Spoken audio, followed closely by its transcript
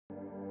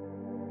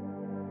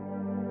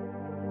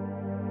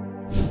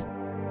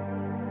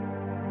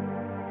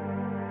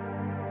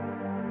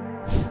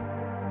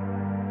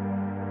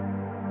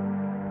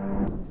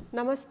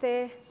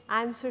Namaste,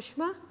 I am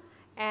Sushma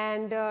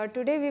and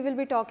today we will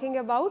be talking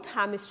about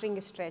hamstring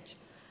stretch.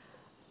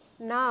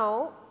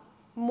 Now,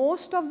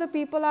 most of the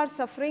people are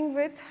suffering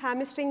with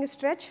hamstring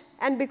stretch,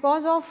 and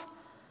because of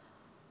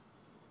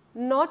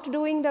not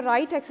doing the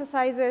right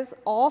exercises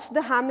of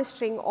the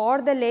hamstring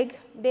or the leg,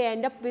 they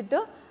end up with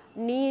the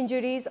knee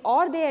injuries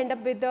or they end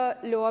up with the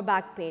lower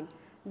back pain.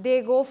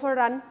 They go for a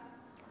run,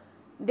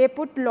 they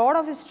put lot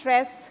of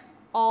stress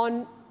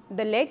on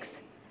the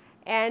legs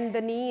and the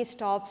knee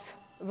stops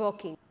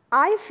working.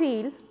 I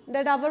feel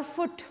that our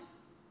foot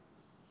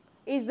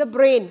is the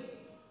brain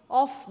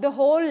of the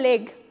whole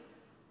leg,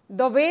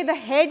 the way the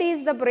head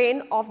is the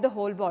brain of the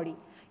whole body.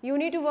 You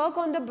need to work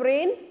on the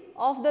brain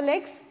of the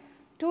legs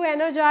to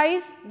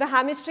energize the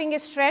hamstring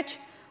stretch,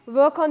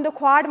 work on the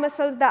quad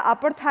muscles, the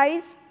upper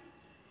thighs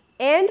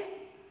and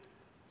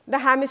the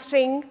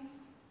hamstring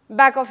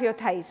back of your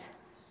thighs.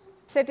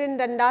 Sit in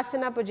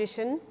Dandasana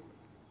position.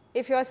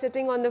 If you are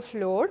sitting on the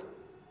floor,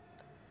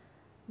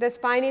 the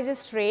spine is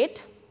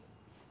straight,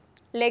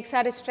 legs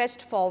are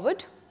stretched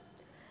forward.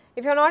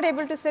 If you are not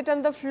able to sit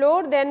on the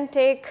floor, then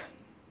take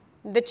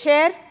the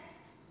chair,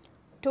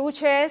 2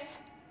 chairs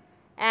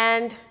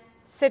and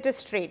sit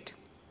straight.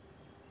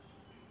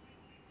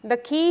 The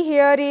key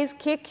here is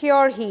kick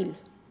your heel.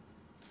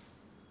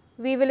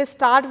 We will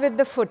start with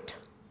the foot.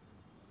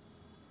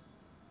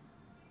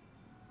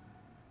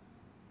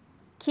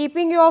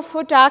 Keeping your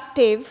foot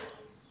active,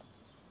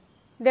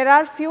 there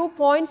are few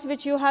points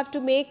which you have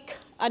to make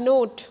a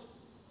note.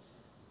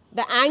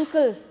 The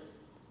ankle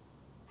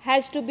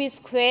has to be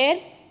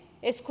square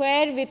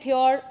with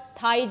your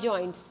thigh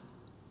joints.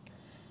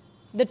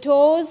 The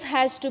toes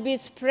has to be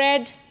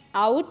spread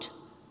out.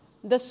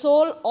 The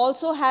sole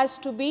also has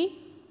to be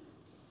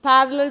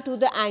parallel to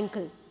the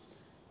ankle.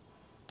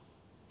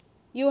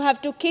 You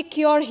have to kick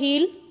your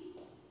heel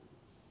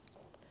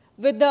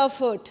with the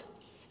foot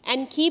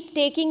and keep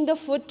taking the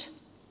foot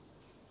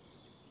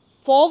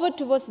forward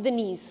towards the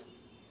knees.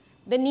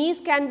 The knees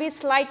can be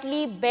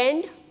slightly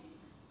bent.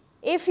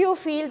 If you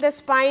feel the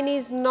spine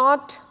is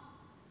not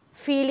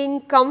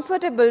feeling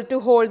comfortable to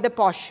hold the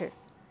posture,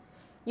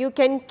 you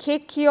can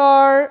kick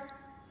your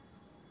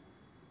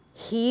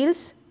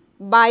heels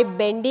by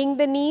bending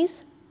the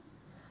knees.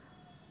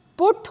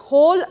 Put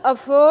whole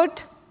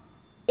effort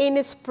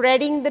in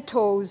spreading the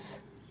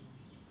toes.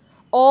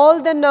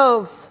 All the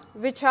nerves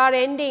which are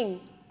ending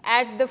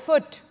at the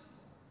foot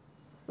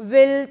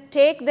will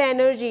take the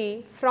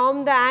energy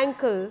from the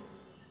ankle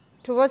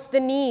towards the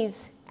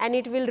knees and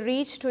it will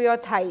reach to your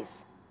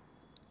thighs.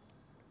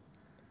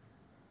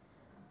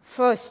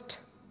 First,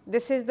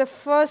 this is the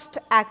first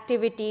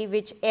activity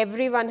which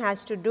everyone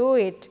has to do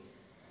it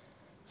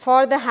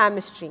for the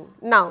hamstring.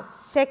 Now,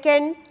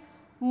 second,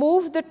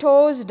 move the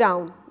toes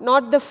down,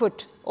 not the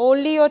foot,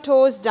 only your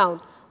toes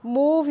down.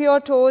 Move your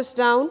toes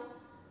down.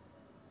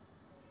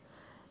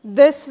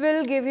 This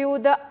will give you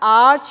the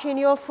arch in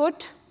your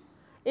foot.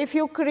 If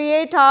you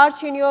create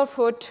arch in your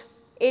foot,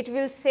 it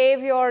will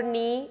save your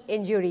knee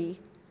injury.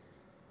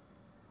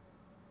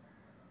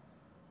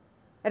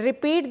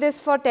 Repeat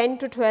this for 10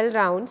 to 12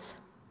 rounds.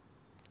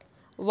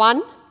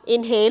 1,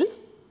 inhale.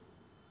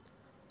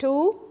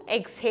 2,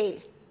 exhale.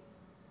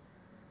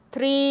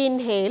 3,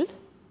 inhale.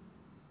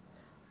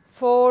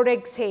 4,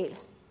 exhale.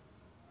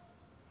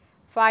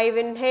 5,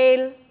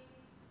 inhale.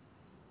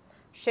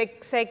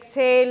 6,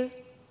 exhale.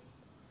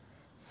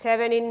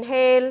 7,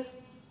 inhale.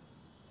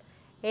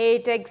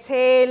 8,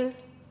 exhale.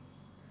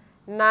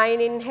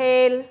 9,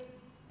 inhale.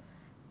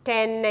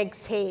 10,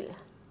 exhale.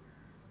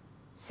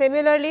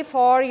 Similarly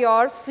for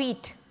your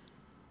feet.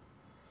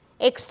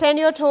 Extend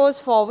your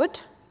toes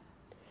forward.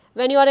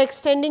 When you are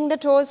extending the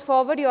toes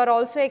forward, you are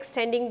also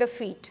extending the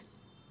feet.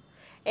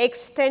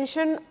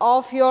 Extension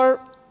of your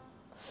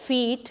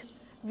feet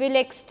will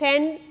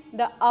extend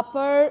the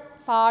upper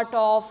part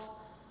of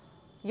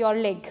your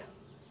leg,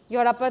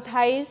 your upper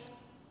thighs,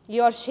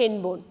 your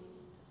shin bone.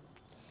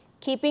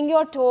 Keeping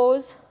your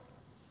toes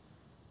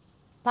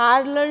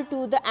parallel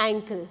to the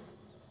ankle.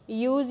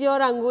 Use your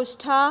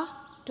angushta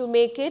to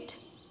make it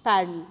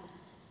parallel.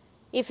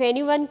 If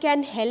anyone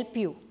can help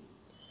you,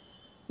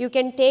 you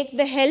can take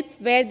the help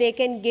where they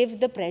can give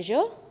the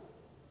pressure.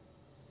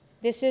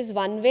 This is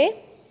one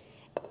way.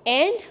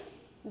 And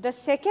the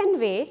second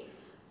way,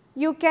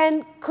 you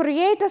can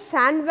create a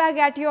sandbag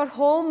at your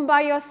home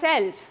by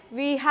yourself.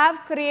 We have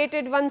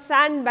created one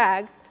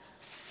sandbag.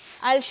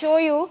 I will show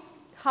you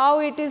how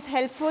it is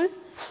helpful.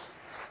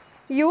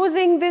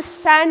 Using this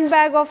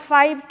sandbag of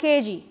 5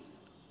 kg,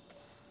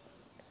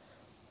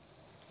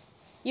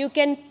 you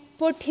can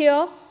put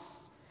here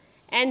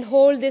and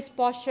hold this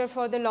posture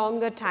for the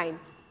longer time.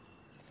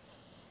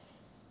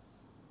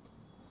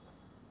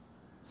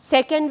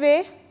 Second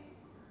way,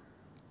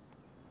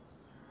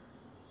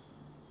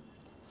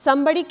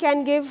 somebody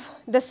can give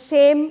the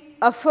same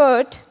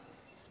effort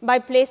by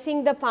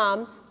placing the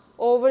palms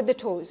over the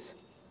toes.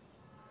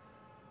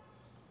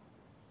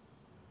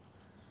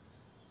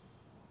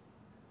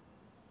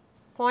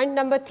 Point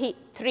number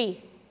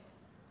 3,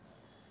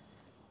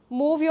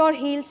 move your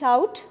heels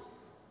out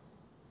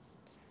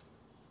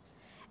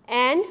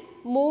and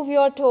move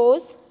your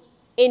toes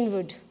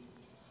inward.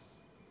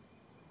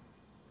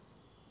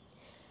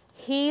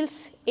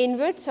 Heels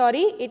inward,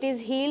 sorry, it is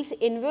heels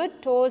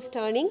inward, toes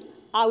turning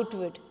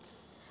outward.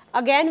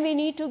 Again, we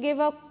need to give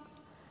a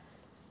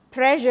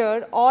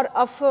pressure or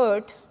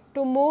effort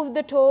to move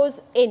the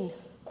toes in.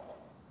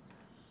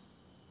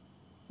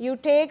 You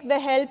take the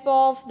help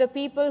of the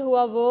people who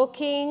are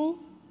working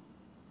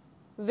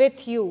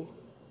with you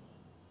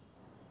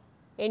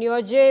in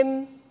your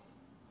gym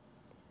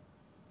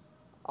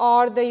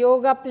or the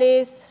yoga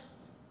place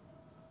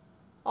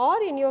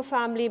or in your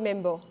family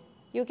member.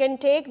 You can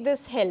take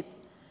this help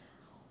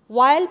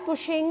while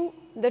pushing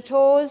the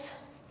toes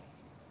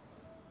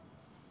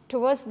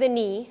towards the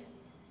knee.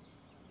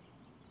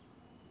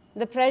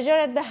 The pressure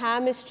at the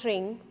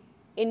hamstring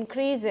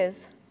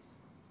increases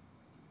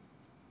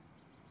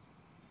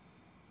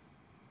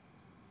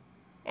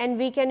and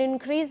we can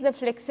increase the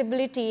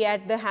flexibility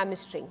at the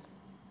hamstring.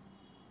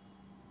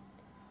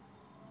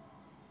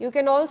 You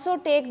can also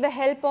take the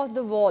help of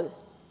the wall.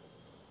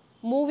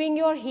 Moving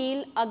your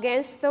heel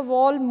against the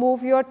wall,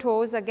 move your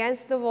toes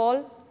against the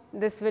wall,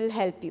 this will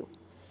help you.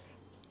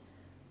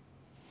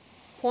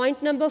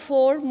 Point number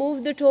 4,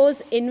 move the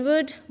toes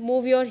inward,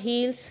 move your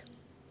heels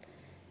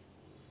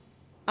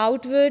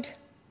outward,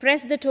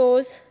 press the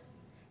toes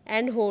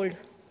and hold.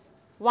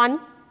 1,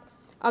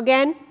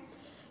 again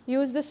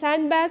use the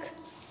sandbag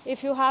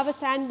if you have a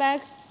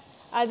sandbag,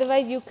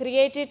 otherwise you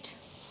create it.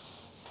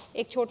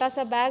 एक छोटा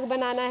सा bag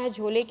बनाना है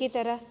झोले की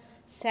तरह,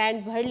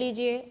 sand भर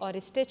लीजिए और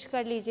स्टिच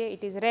कर लीजिए.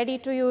 It is ready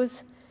to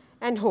use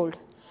and hold.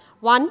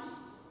 1,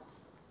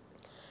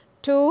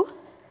 2,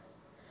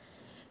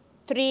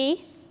 3,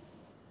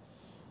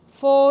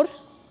 4,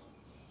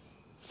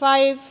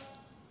 5,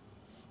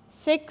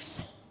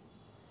 6,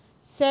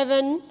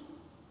 7,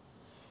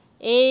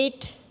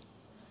 8,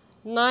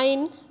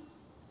 9,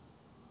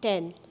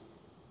 10.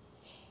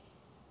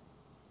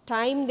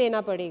 Time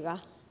देना पड़ेगा.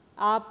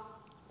 आप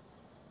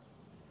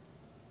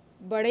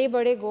बड़े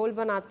बड़े गोल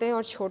बनाते हैं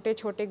और छोटे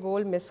छोटे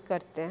गोल मिस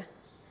करते हैं.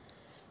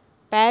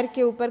 पैर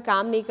के ऊपर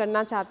काम नहीं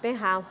करना चाहते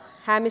हैं,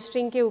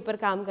 हैमस्ट्रिंग के ऊपर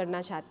काम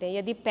करना चाहते हैं.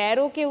 यदि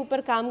पैरों के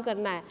ऊपर काम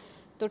करना है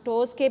तो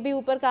टोज़ के भी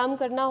ऊपर काम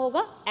करना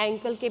होगा,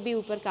 एंकल के भी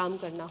ऊपर काम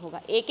करना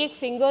होगा. एक एक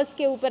फिंगर्स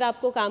के ऊपर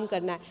आपको काम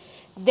करना है.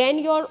 Then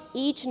your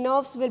each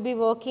nerves will be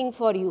working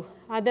for you,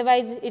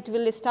 otherwise it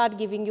will start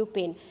giving you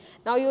pen.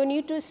 Now you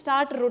need to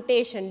start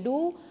rotation.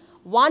 Do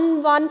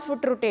 1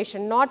 foot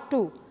rotation, not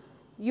 2.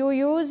 You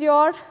use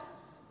your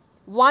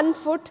 1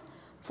 foot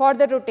for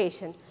the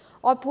rotation.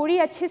 और पूरी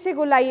अच्छे से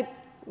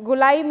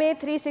गुलाई में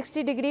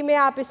 360 degree में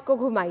आप इसको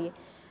घुमाइए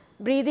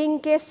breathing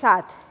के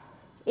साथ.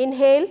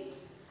 Inhale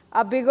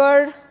a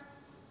bigger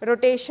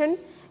rotation,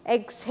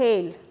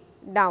 exhale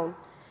down.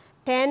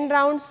 10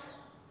 rounds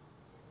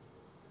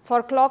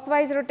for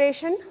clockwise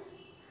rotation,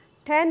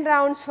 10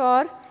 rounds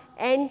for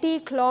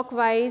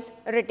anti-clockwise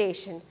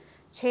rotation.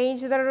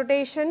 Change the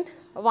rotation.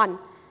 1.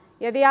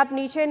 यदि आप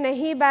नीचे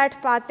नहीं बैठ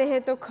पाते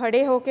हैं तो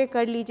खड़े होके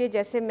कर लीजिए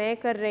जैसे मैं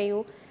कर रही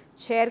हूँ.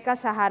 चेयर का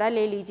सहारा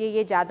ले लीजिए,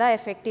 ये ज़्यादा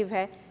इफ़ेक्टिव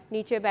है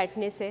नीचे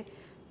बैठने से.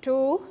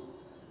 2,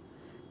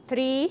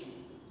 3,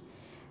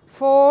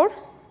 4,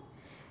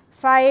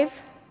 5,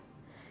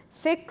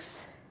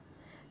 6,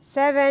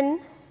 7,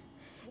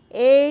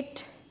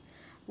 8,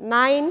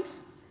 9,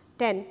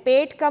 10.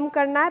 पेट कम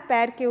करना है,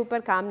 पैर के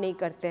ऊपर काम नहीं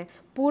करते हैं.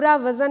 पूरा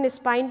वज़न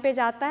स्पाइन पे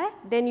जाता है.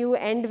 Then you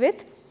and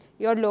with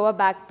your lower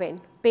back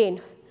pain.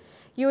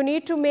 You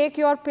need to make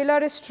your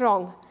pillar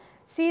strong.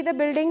 See the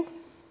building?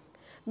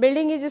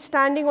 Building is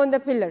standing on the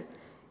pillar.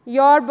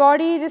 Your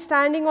body is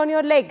standing on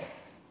your leg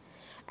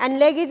and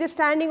leg is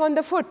standing on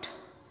the foot.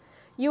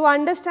 You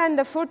understand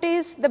the foot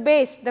is the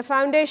base, the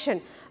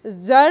foundation.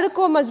 जड़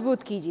को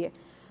मजबूत कीजिए.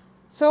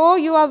 So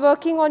you are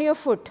working on your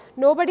foot.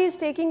 Nobody is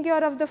taking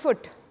care of the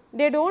foot.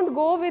 They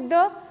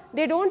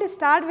don't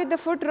start with the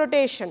foot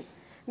rotation.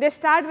 They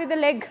start with the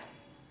leg,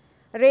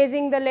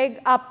 raising the leg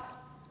up.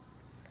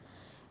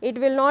 It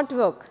will not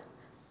work.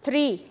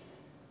 3,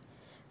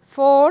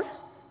 4,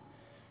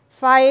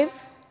 5,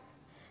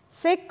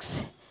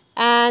 6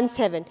 and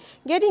 7.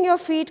 Getting your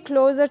feet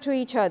closer to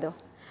each other.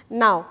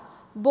 Now,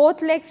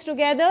 both legs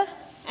together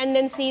and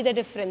then see the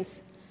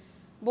difference.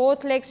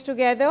 Both legs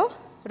together,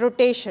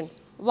 rotation.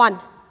 1,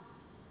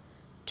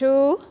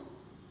 2,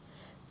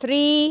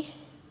 3,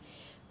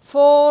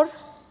 4,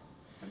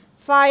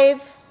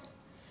 5,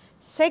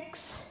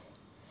 6,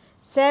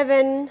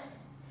 7,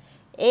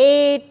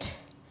 8,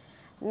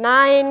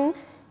 9,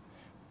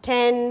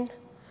 10,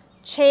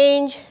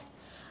 change.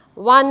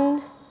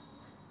 1,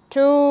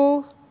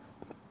 2,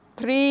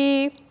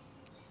 3,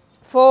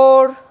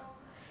 4,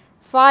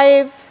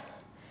 5,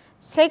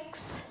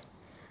 6,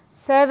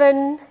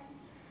 7,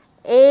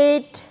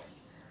 8,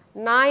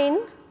 9,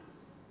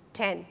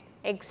 10.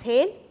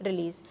 Exhale,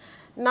 release.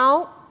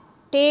 Now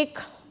take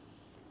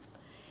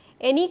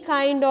any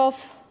kind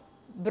of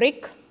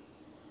brick.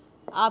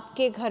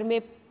 आपके घर में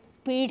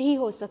पीढ़ी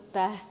हो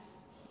सकता है.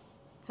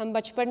 हम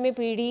बचपन में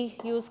पीढ़ी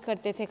यूज़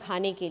करते थे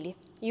खाने के लिए.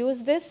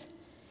 Use this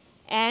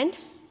and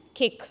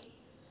kick.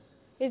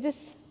 Is this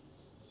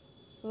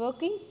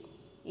working?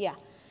 Yeah.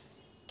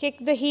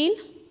 kick the heel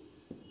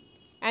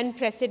and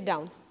press it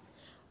down.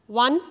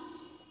 1,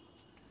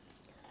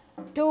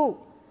 2,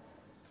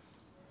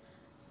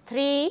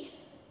 3,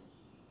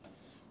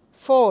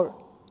 4.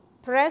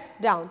 Press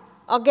down.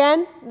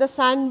 Again the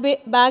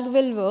sandbag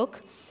will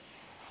work.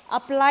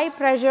 Apply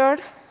pressure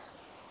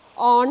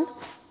on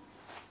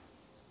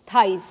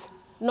thighs,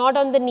 not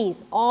on the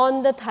knees,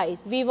 on the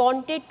thighs. We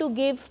wanted to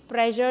give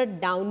pressure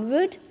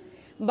downward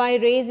by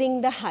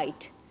raising the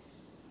height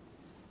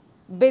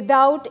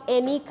without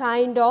any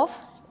kind of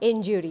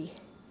injury.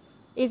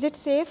 Is it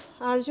safe,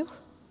 Arju?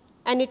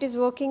 And it is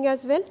working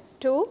as well?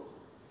 2,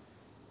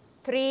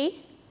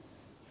 3,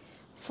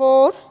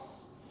 4,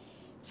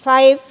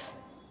 5,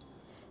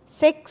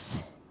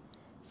 6,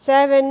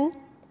 7,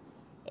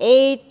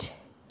 8,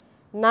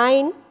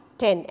 9,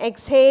 10.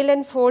 Exhale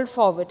and fold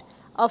forward.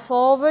 A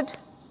forward,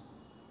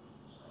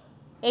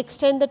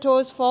 extend the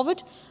toes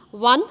forward.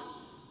 1,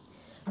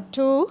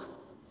 2,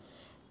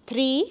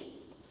 3,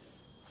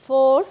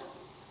 4,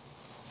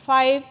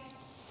 5,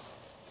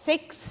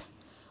 6.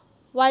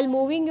 While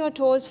moving your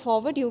toes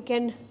forward, you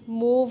can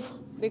move,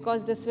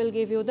 because this will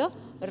give you the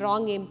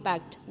wrong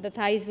impact. The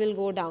thighs will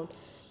go down.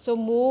 So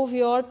move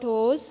your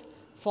toes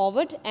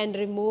forward and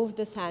remove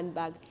the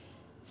sandbag.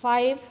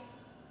 5,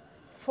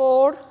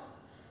 4,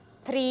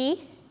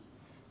 3,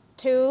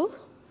 2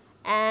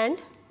 and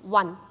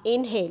 1.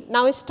 Inhale.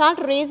 Now start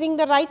raising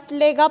the right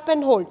leg up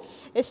and hold.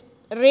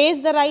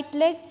 Raise the right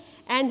leg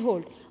and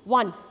hold.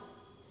 1,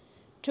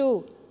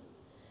 2,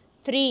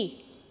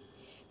 3,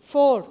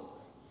 4,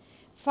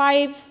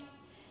 5,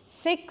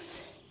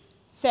 6,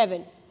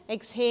 7.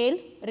 Exhale,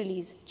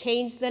 release.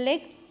 Change the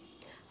leg.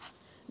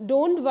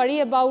 Don't worry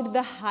about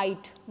the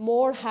height,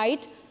 more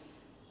height.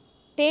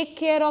 Take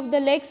care of the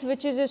legs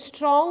which is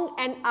strong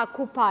and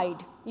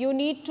occupied. You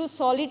need to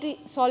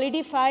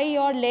solidify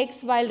your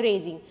legs while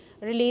raising.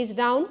 Release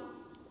down.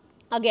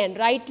 Again,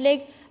 right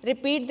leg.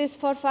 Repeat this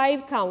for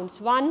 5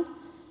 counts. 1,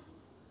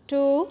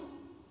 2,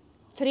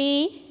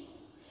 3,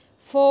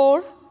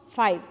 4,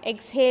 5.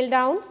 Exhale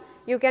down.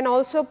 You can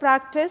also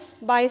practice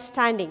by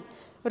standing.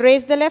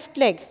 Raise the left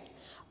leg.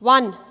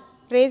 1.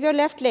 Raise your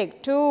left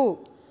leg. 2,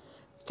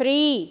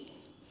 3,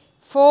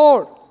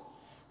 4,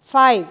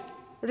 5.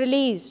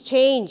 Release.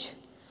 Change.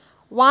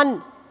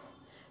 1,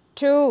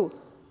 2,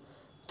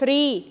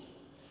 3,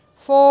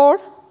 4,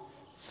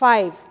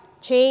 5.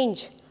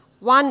 Change.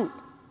 1,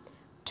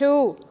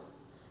 2,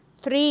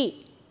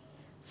 3,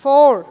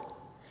 4,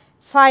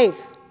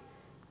 5.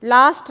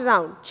 Last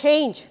round.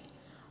 Change.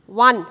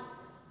 1.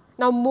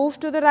 Now move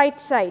to the right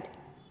side.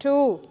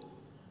 2.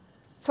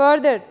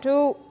 Further.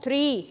 2,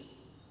 3.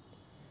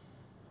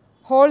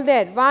 Hold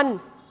there. 1,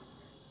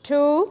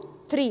 2,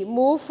 3.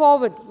 Move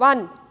forward.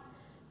 1,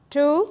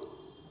 2,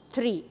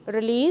 3.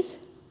 Release.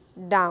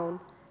 Down.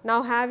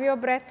 Now have your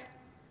breath.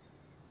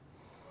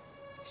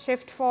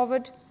 Shift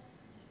forward.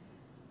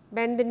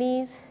 Bend the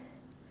knees.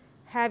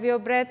 Have your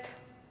breath.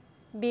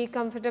 Be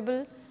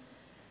comfortable.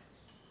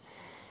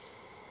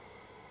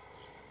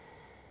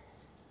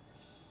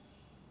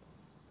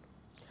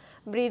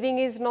 Breathing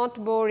is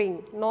not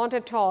boring, not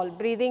at all.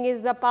 Breathing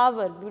is the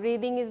power.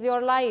 Breathing is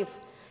your life.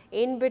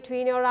 In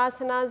between your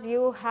asanas,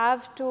 you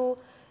have to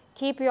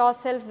keep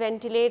yourself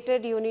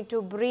ventilated. You need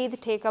to breathe,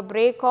 take a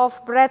break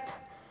of breath.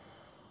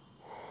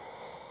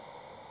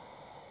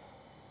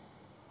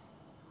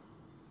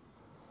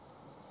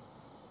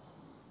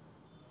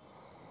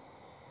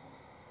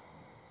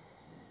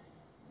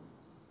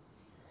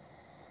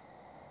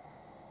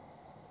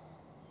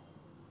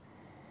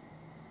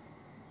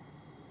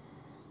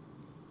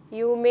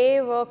 You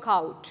may work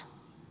out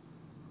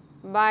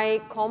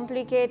by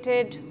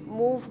complicated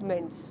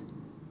movements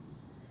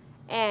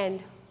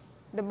and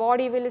the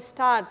body will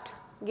start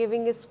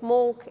giving a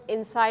smoke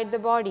inside the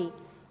body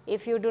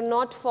if you do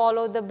not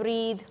follow the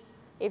breathe,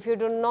 if you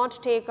do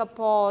not take a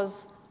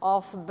pause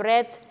of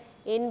breath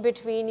in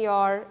between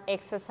your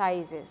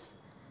exercises.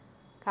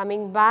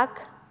 Coming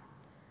back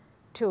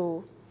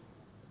to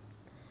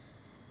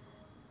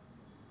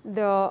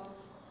the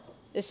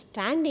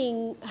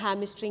standing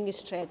hamstring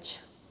stretch.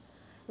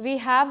 We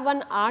have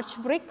one arch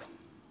brick.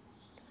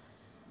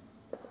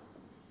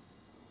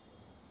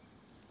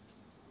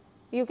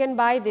 You can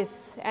buy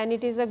this and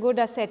it is a good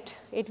asset.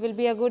 It will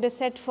be a good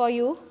asset for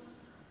you.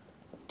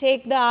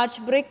 Take the arch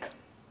brick,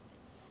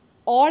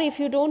 or if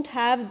you don't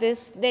have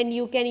this, then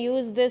you can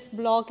use this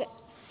block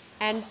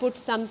and put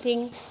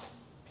something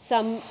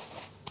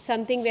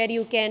where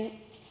you can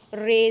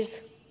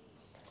raise,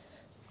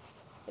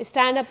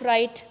 stand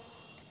upright.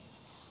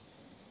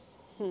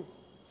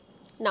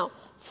 Now,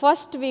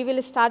 first we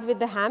will start with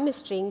the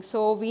hamstring,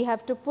 so we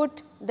have to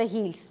put the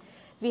heels.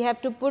 We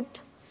have to put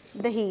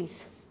the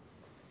heels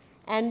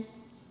and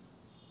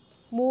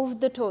move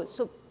the toes.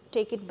 So,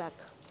 take it back.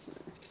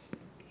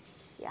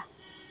 Yeah.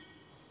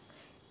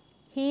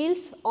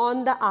 Heels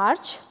on the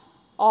arch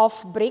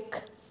of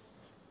brick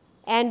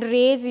and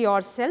raise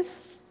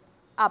yourself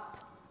up.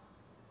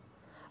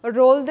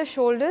 Roll the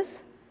shoulders,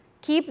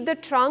 keep the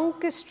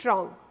trunk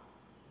strong.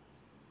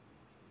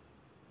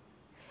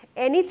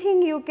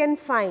 Anything you can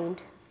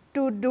find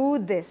to do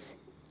this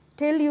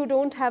till you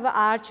do not have an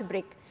arch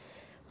brick.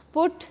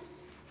 Put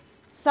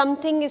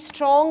something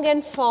strong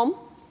and firm,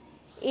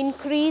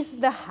 increase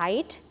the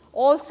height.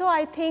 Also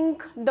I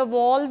think the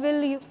wall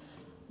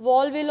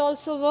will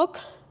also work.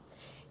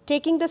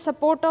 Taking the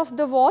support of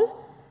the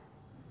wall,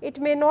 it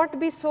may not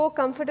be so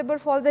comfortable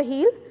for the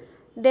heel,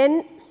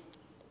 then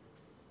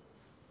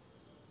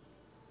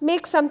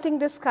make something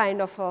this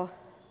kind of a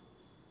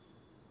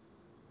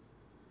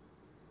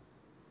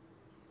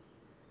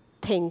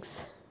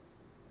things.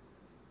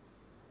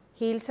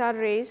 Heels are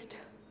raised,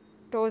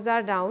 toes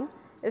are down,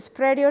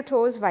 spread your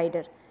toes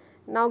wider.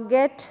 Now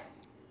get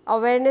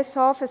awareness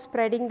of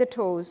spreading the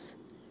toes,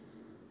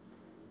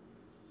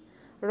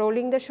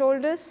 rolling the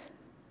shoulders,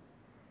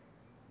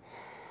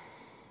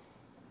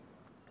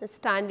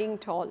 standing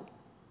tall.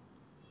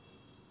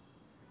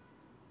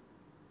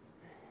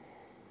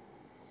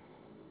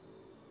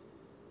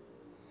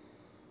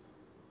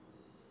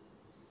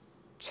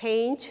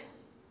 Change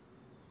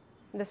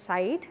the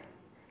side.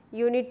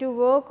 You need to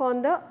work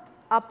on the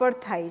upper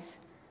thighs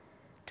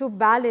to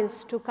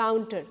balance, to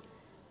counter.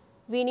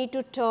 We need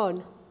to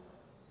turn,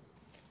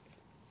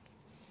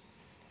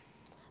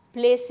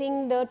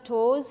 placing the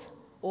toes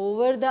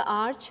over the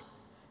arch,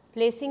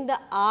 placing the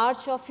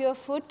arch of your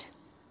foot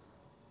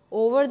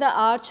over the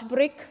arch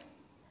brick.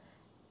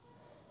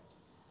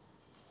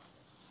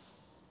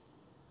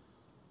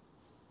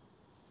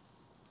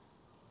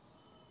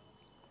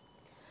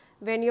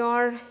 When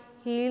your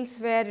heels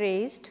were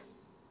raised,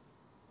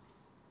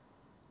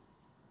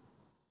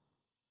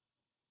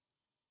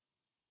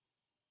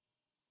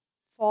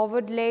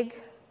 forward leg,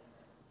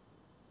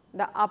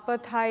 the upper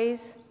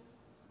thighs,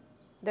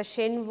 the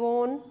shin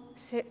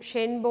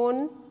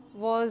bone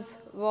was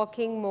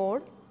working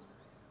more.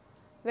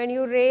 When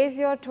you raise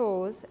your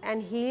toes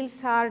and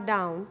heels are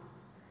down,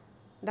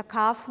 the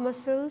calf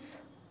muscles,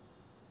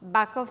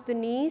 back of the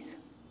knees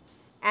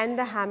and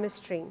the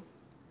hamstring,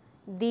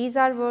 these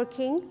are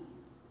working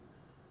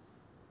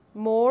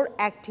more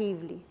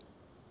actively.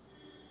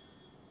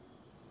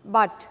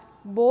 But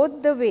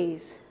both the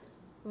ways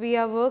we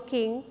are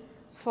working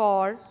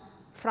for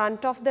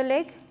front of the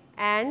leg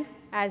and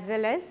as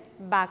well as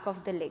back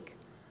of the leg.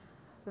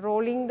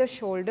 Rolling the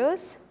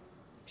shoulders,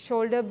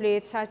 shoulder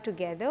blades are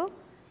together,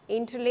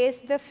 interlace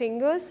the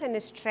fingers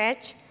and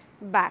stretch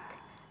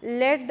back.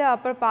 Let the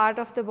upper part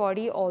of the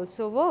body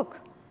also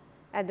work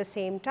at the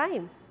same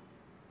time.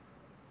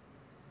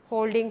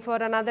 Holding for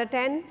another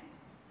 10,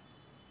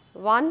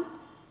 1,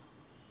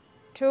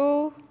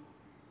 2,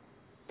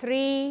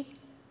 3,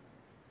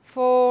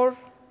 4,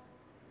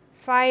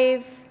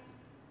 5,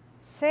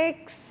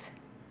 6,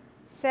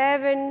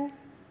 7,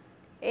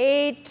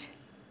 8,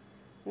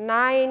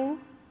 9,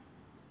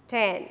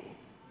 10.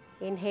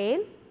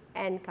 Inhale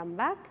and come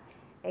back,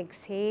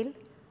 exhale,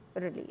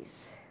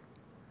 release.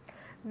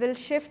 We will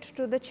shift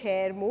to the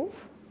chair move.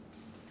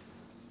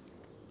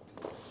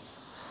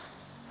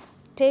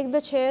 Take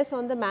the chairs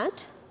on the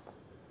mat,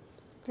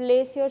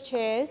 place your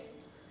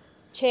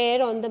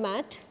chair on the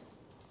mat.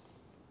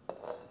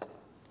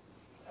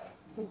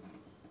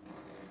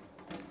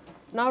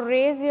 Now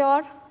raise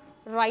your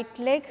right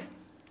leg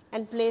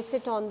and place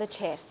it on the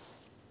chair.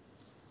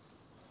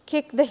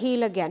 Kick the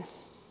heel again.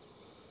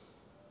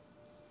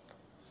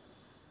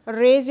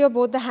 Raise your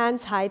both the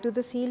hands high to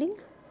the ceiling.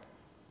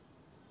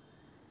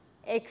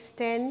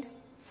 Extend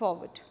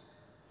forward.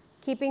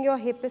 Keeping your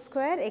hip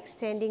square,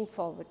 extending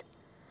forward.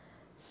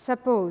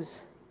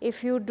 Suppose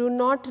if you do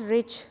not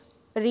reach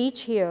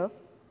here,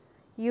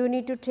 you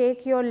need to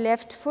take your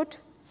left foot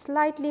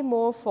slightly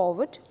more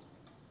forward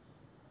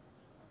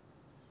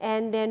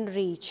and then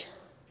reach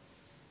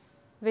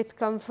with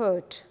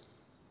comfort.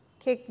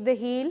 Kick the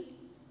heel.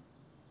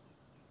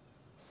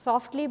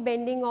 Softly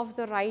bending of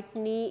the right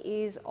knee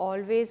is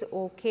always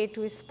okay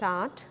to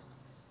start.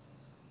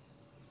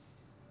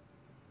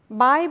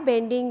 By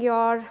bending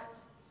your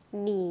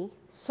knee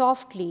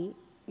softly,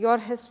 your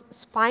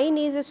spine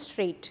is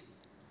straight.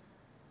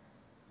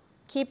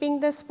 Keeping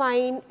the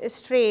spine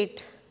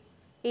straight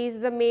is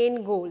the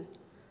main goal.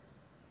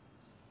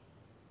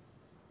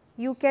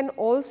 You can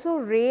also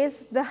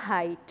raise the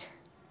height.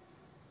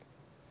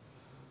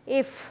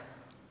 If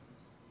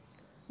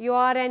you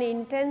are an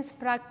intense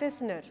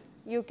practitioner,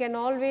 you can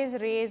always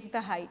raise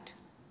the height.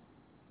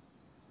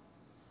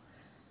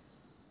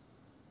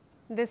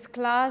 This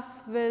class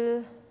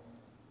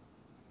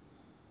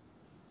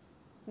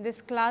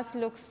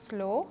looks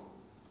slow,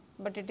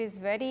 but it is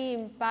very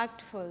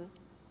impactful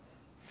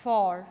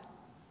for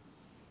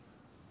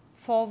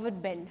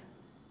forward bend.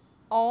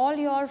 All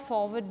your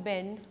forward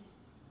bend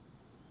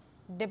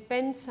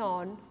depends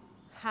on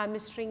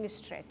hamstring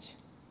stretch.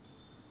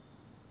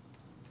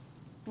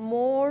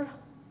 More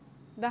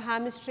the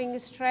hamstring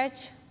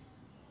stretch,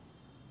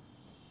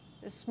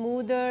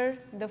 smoother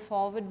the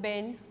forward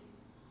bend.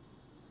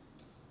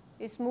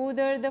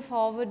 Smoother the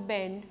forward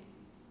bend,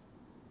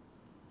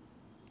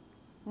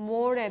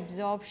 more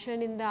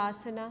absorption in the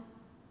asana.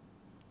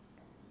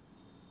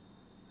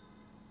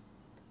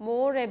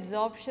 More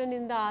absorption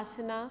in the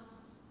asana,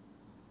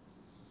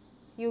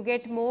 you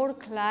get more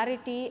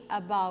clarity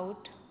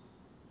about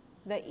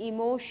the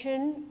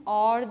emotion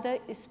or the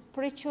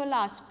spiritual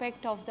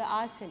aspect of the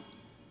asana,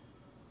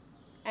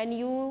 and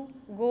you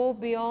go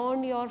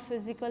beyond your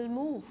physical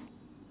move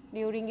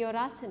during your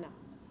asana.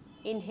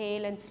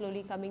 Inhale and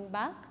slowly coming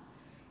back,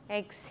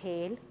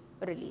 exhale,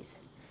 release.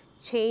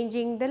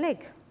 Changing the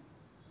leg.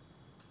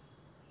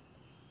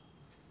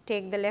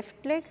 Take the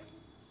left leg,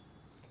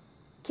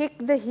 kick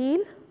the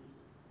heel,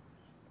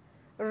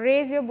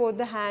 raise your both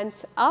the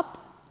hands up,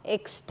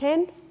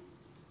 extend,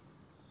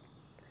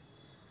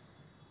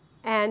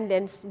 and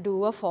then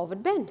do a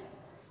forward bend.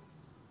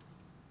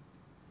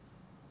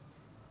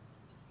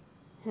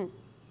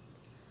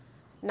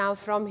 Now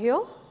from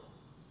here,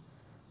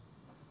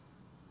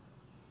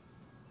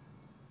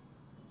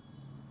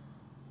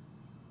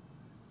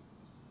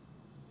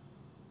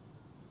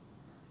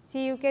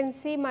 see, you can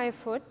see my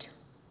foot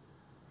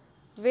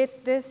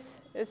with this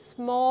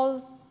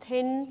small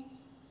thin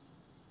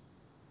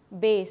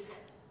base.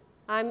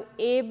 I am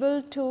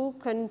able to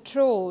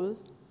control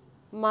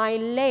my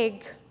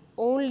leg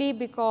only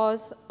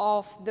because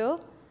of the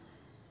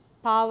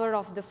power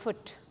of the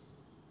foot,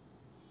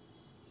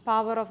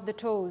 power of the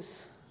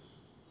toes.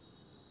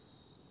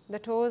 The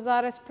toes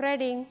are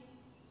spreading,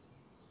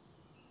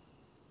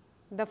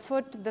 the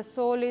foot, the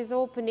sole is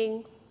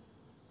opening,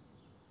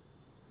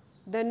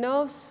 the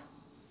nerves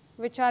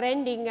which are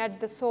ending at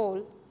the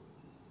sole,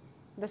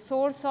 the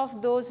source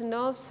of those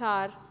nerves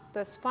are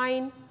the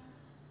spine,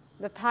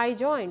 the thigh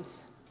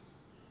joints.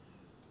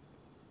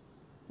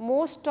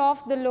 Most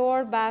of the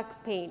lower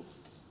back pain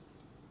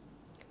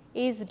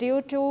is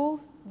due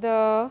to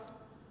the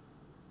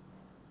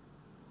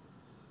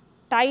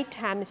tight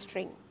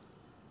hamstring.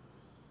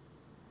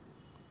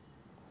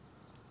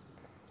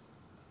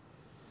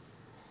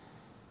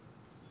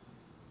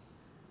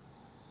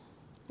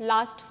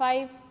 Last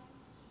 5,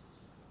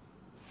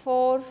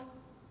 4,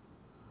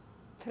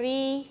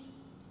 3,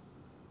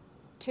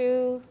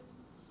 2,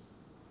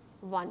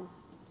 1.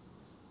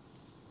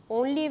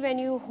 Only when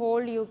you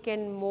hold you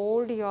can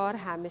mold your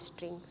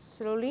hamstring.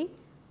 Slowly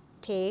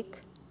take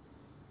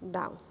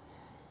down.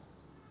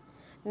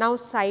 Now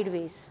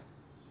sideways.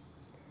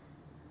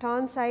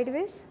 Turn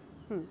sideways.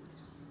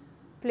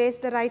 Place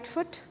the right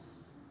foot.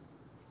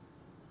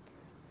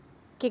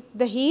 Kick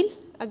the heel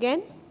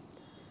again.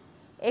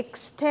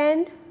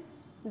 Extend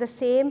the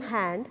same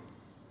hand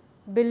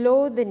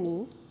below the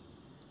knee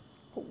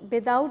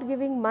without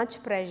giving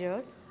much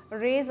pressure.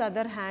 Raise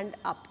other hand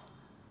up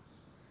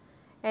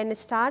and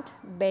start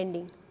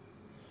bending.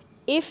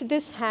 If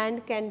this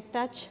hand can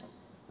touch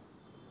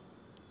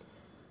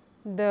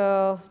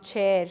the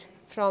chair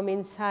from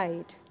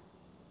inside,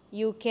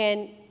 you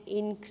can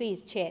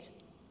increase chair.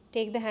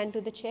 Take the hand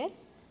to the chair.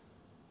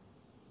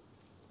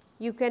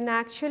 You can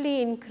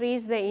actually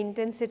increase the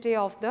intensity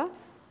of the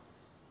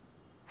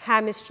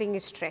hamstring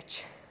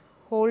stretch.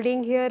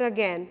 Holding here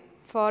again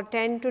for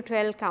 10 to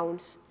 12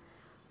 counts.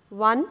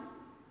 1,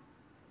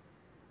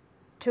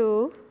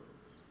 2,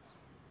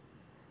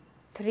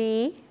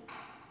 3,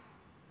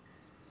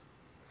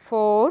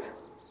 4,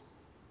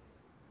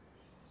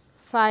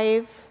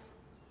 5,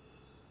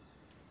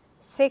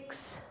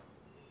 6,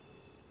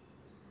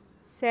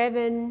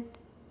 7,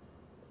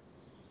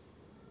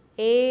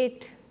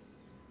 8,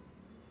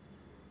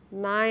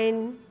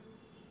 9,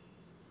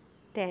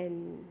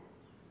 10.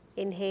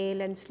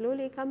 Inhale and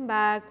slowly come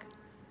back.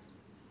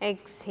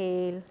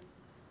 Exhale,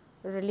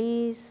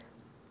 release,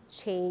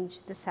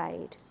 change the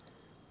side.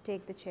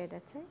 Take the chair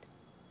that side.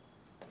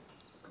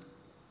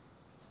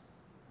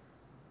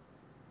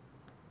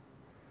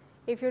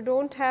 If you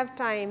don't have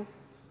time,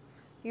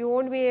 you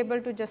won't be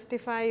able to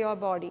justify your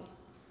body.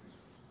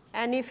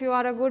 And if you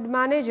are a good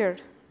manager,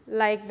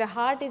 like the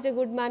heart is a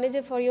good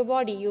manager for your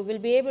body, you will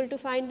be able to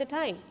find the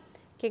time.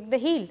 Kick the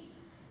heel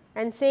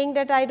and saying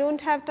that I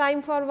don't have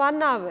time for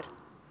 1 hour.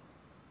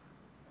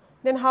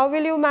 Then how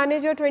will you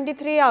manage your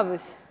 23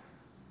 hours?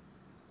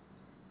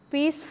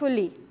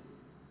 Peacefully.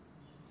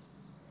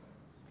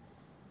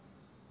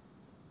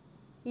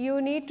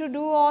 You need to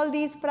do all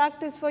these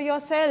practice for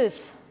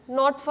yourself,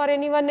 not for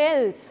anyone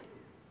else.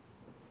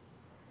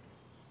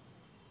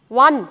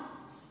 1.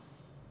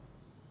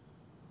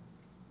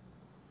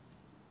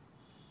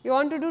 You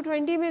want to do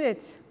 20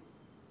 minutes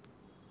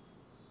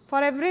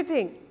for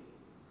everything.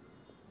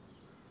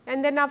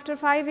 And then after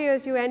 5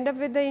 years you end up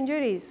with the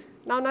injuries.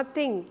 Now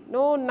nothing,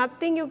 no,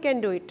 nothing you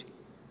can do it.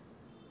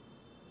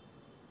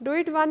 Do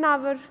it 1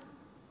 hour,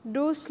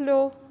 do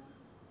slow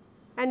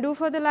and do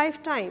for the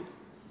lifetime.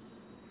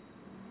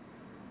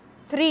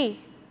 3,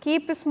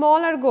 keep a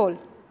smaller goal.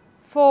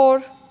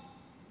 4,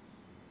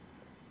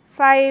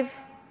 5,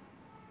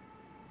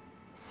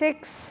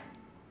 6,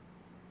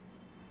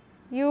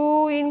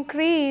 you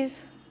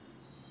increase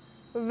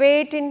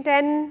weight in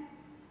 10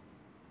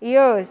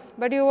 years,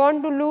 but you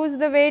want to lose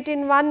the weight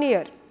in 1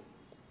 year.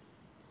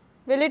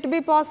 Will it be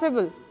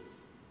possible?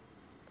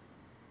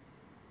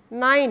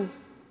 9,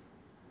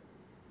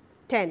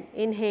 10.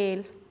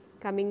 Inhale,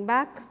 coming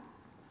back,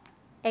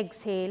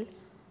 exhale,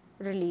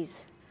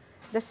 release.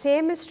 The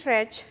same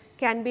stretch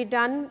can be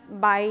done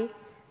by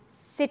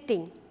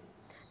sitting.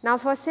 Now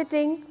for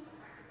sitting,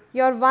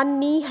 your one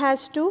knee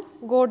has to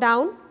go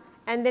down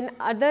and then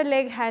other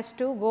leg has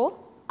to go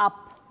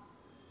up.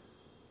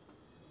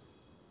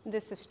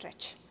 This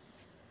stretch.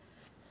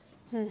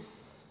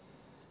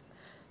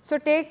 So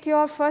take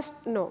your first,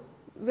 no,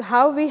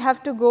 how we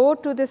have to go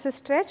to this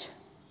stretch?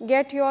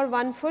 Get your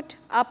one foot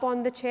up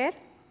on the chair,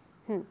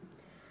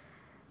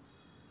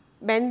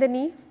 bend the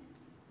knee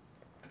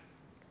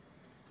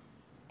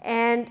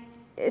and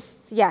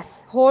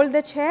yes, hold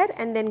the chair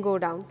and then go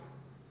down.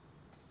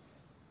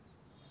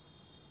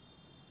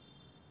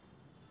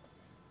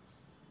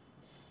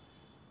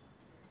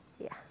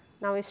 Yeah,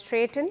 now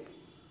straighten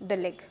the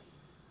leg,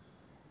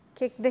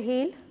 kick the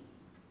heel,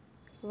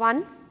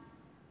 1,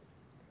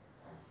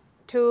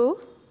 2,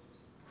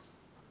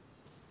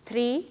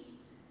 3,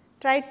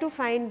 try to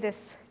find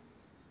this,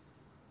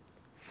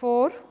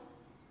 4.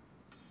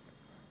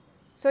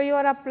 So, you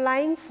are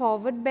applying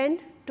forward bend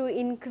to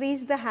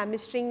increase the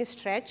hamstring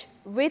stretch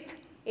with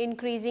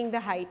increasing the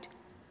height,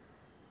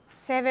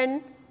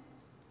 7,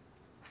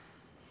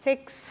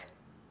 6,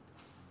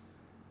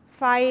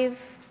 5,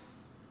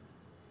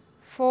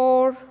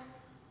 4,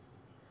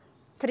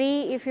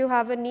 3. If you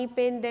have a knee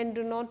pain, then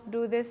do not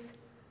do this,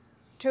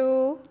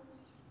 2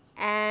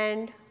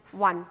 and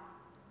 1.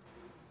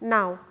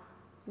 Now,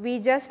 we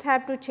just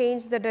have to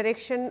change the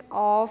direction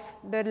of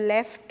the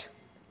left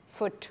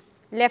foot.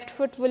 Left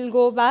foot will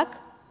go back,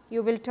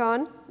 you will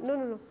turn,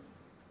 no.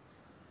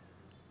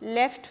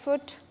 Left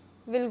foot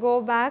will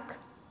go back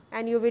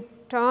and you will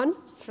turn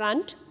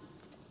front,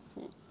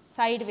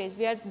 sideways.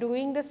 We are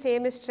doing the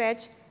same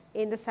stretch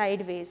in the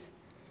sideways.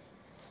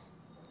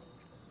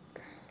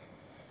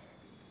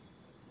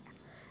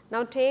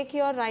 Now take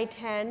your right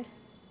hand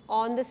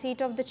on the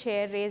seat of the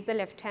chair, raise the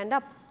left hand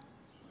up,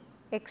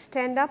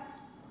 extend up,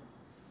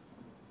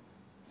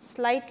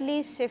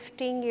 slightly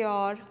shifting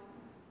your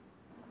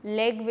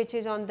leg which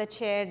is on the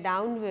chair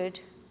downward.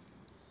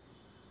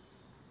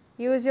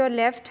 Use your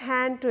left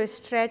hand to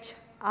stretch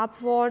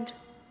upward.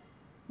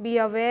 Be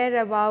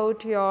aware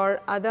about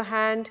your other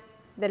hand,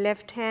 the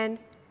left hand.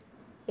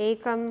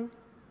 Ekam,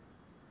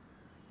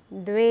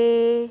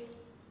 dve,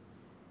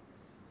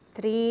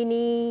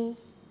 त्रीणि,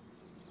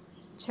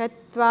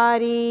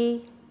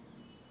 चत्वारि,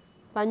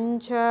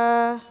 पञ्च,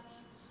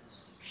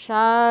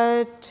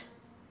 षट्,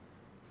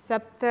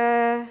 सप्त,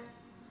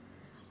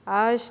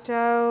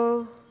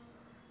 अष्टौ,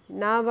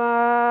 नव,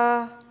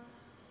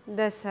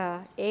 दश.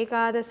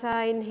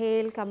 Ekadasa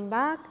inhale, come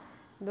back.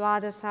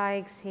 Dwadasa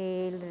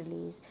exhale,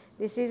 release.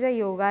 This is a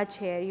yoga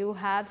chair. You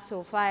have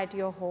sofa at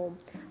your home.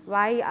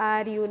 Why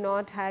are you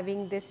not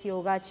having this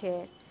yoga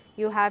chair?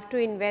 You have to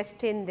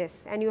invest in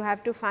this and you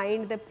have to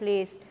find the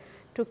place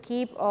to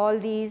keep all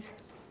these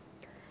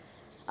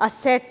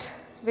assets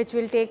which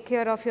will take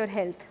care of your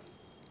health.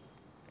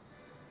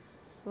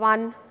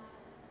 1,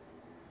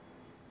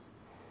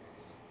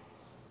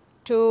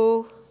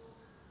 2,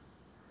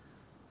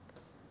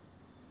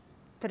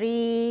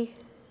 3,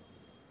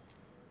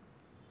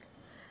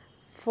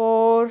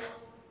 4,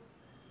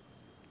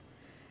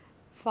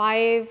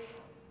 5,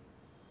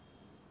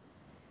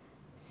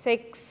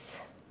 6,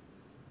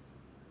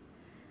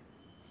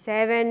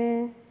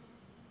 7,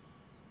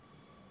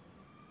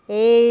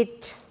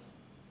 8,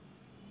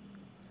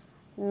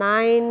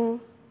 9,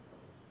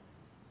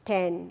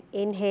 10.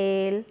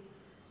 Inhale.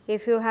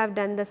 If you have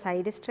done the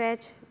side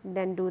stretch,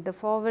 then do the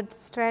forward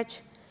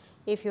stretch.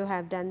 If you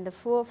have done the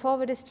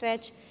forward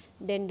stretch,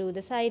 then do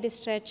the side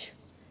stretch.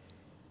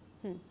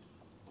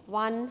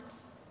 1,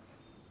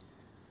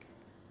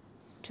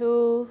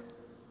 2,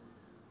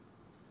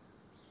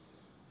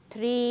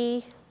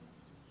 3,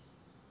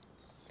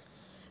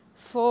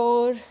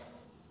 4,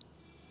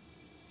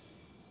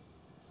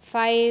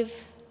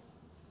 5.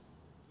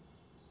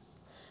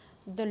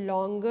 The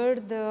longer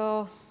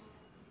the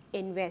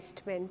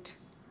investment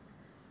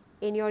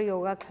in your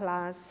yoga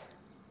class,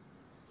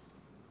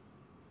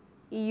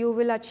 you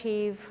will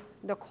achieve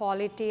the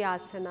quality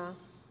asana.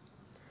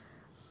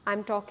 I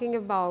am talking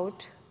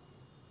about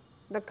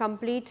the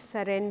complete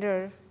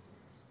surrender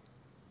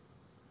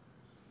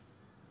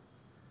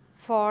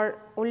for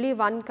only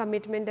one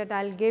commitment, that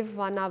I will give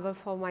 1 hour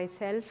for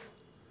myself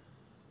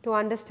to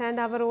understand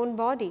our own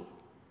body.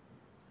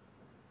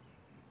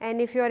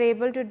 And if you are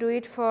able to do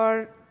it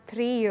for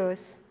 3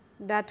 years,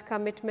 that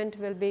commitment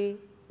will be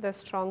the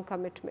strong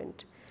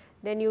commitment.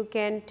 Then you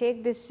can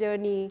take this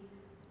journey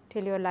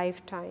till your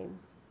lifetime.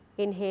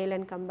 Inhale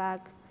and come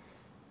back,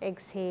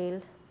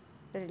 exhale,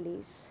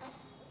 release.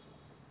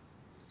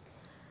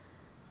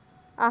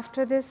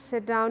 After this,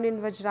 sit down in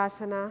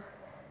Vajrasana.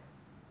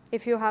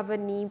 If you have a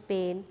knee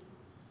pain,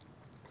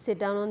 sit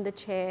down on the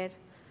chair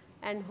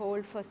and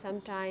hold for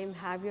some time,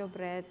 have your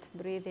breath,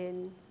 breathe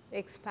in,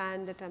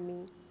 expand the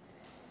tummy.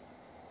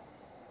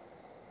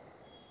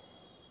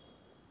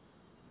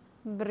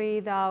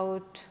 Breathe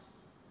out,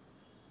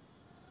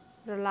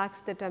 relax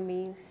the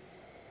tummy.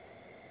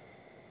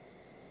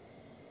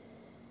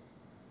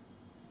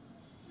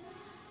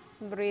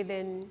 Breathe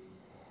in.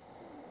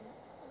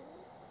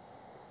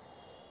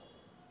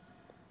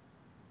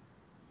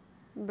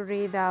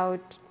 breathe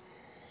out,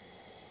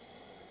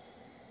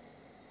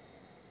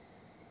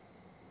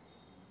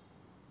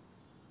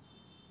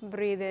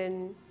 breathe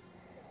in,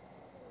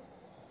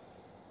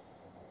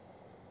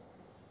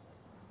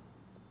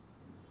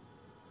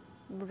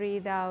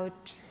 breathe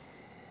out,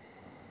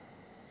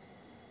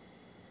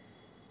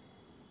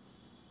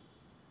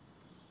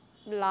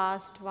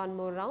 last one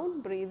more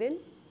round, breathe in,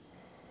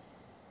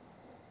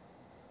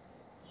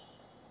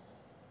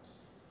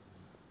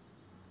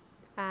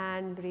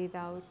 and breathe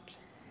out.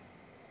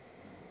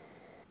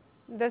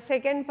 The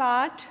second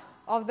part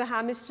of the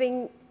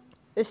hamstring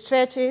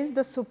stretch is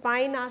the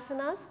supine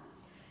asanas.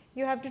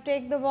 You have to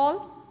take the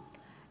wall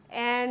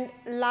and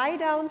lie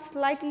down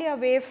slightly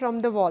away from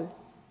the wall.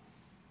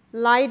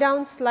 Lie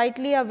down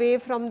slightly away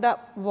from the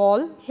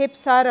wall,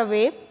 hips are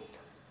away,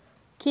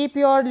 keep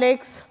your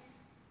legs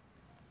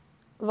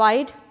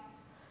wide.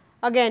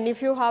 Again,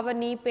 if you have a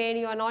knee pain,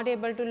 you are not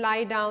able to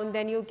lie down,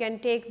 then you can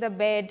take the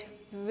bed,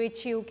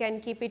 which you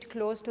can keep it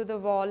close to the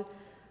wall,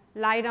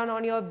 lie down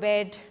on your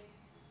bed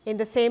in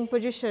the same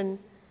position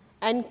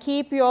and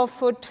keep your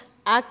foot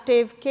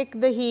active, kick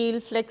the heel,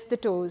 flex the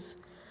toes.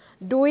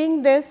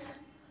 Doing this,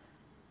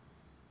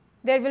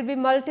 there will be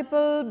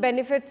multiple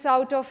benefits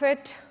out of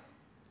it.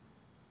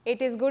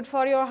 It is good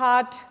for your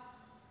heart.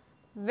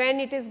 When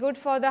it is good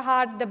for the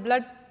heart, the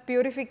blood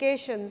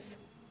purifications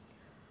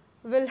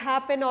will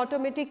happen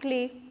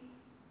automatically.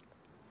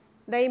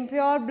 The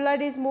impure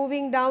blood is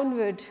moving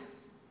downward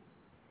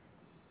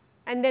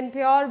and then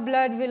pure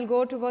blood will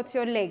go towards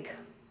your leg.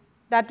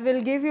 That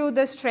will give you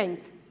the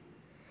strength.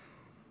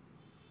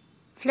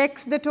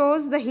 Flex the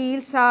toes, the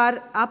heels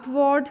are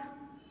upward.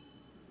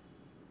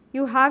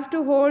 You have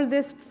to hold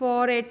this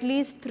for at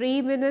least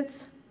 3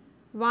 minutes.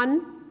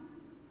 1,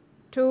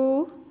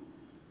 2,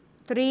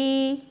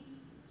 3,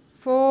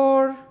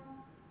 4,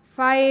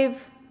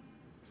 5,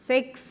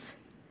 6,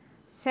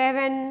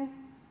 7,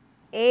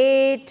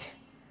 8,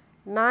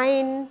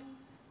 9,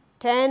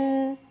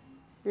 10,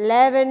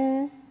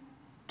 11,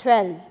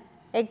 12.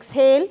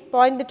 Exhale,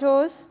 point the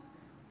toes.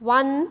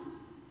 1,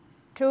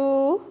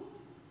 2,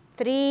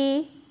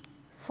 3,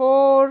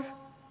 4,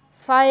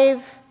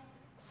 5,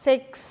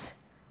 6,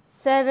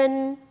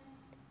 7,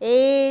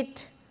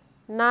 8,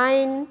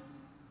 9,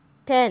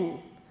 10.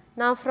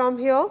 Now from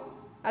here,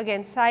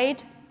 again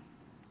side,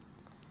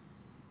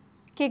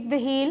 kick the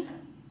heel,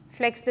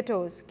 flex the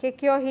toes.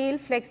 Kick your heel,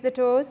 flex the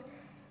toes.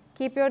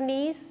 Keep your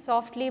knees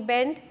softly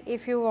bent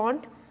if you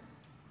want.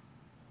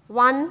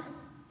 1,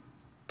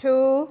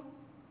 2,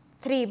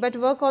 3, but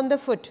work on the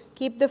foot.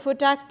 Keep the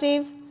foot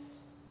active.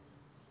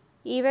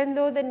 Even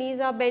though the knees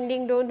are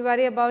bending, don't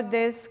worry about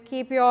this.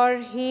 Keep your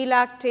heel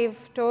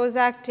active, toes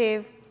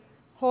active.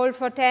 Hold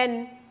for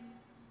 10,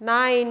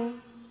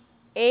 9,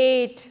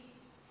 8,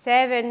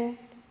 7,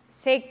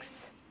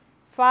 6,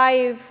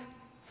 5,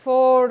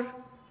 4,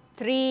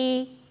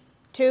 3,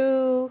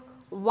 2,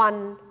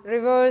 1.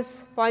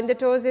 Reverse, point the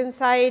toes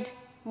inside,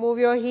 move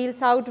your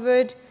heels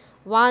outward.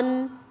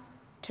 1,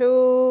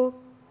 2,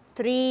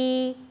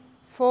 3,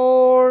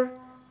 4,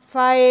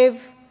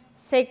 5,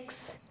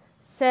 6,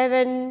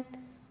 7,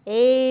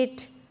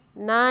 8,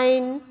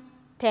 9,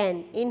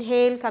 10.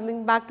 Inhale,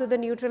 coming back to the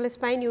neutral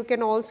spine. You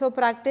can also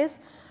practice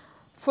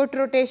foot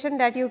rotation,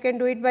 that you can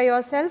do it by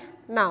yourself.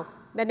 Now,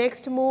 the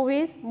next move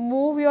is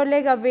move your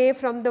leg away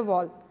from the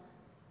wall.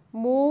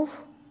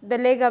 Move the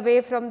leg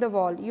away from the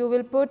wall. You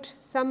will put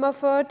some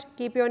effort,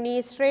 keep your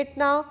knee straight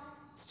now,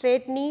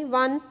 straight knee.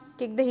 1,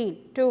 kick the heel.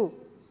 2,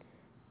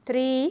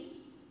 3,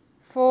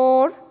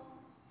 4,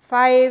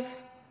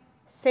 5,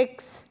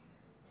 6,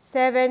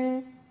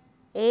 7,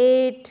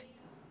 8,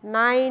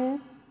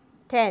 9,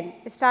 10.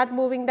 Start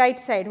moving right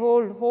side.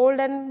 Hold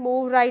and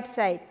move right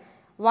side.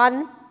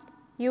 1,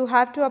 you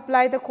have to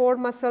apply the core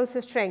muscles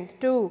strength.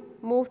 2,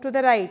 move to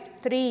the right.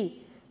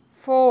 3,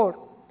 4,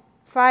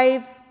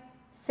 5,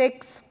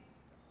 6,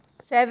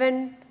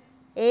 7,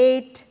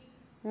 8,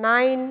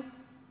 9,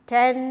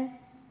 10,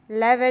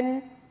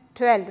 11,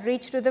 12.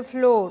 Reach to the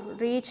floor.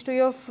 Reach to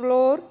your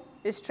floor.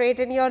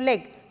 Straighten your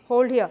leg.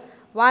 Hold here.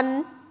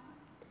 1,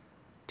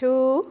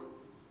 2,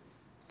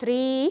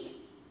 3,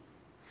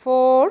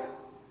 4,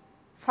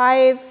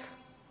 5,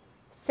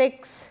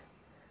 6,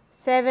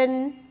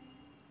 7,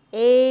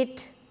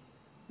 8,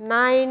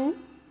 9,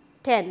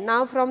 10.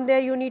 Now from there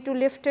you need to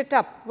lift it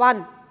up.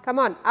 1, come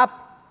on,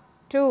 up.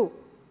 2,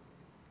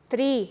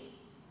 3,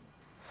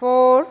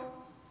 4,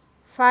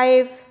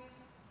 5,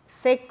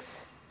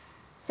 6,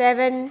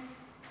 7,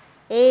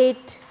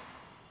 8,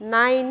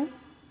 9,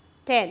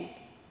 10.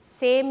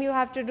 Same you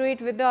have to do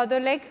it with the other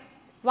leg.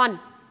 1,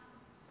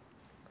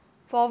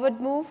 forward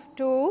move.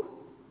 2,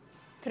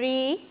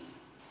 3,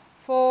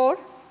 4,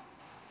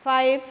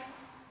 5,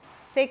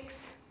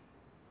 6,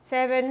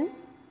 7,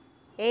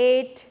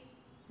 8,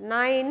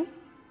 9,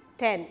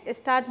 10.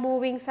 Start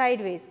moving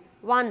sideways.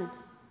 1,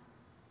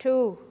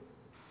 2,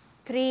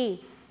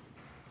 3,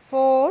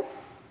 4,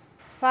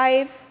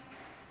 5,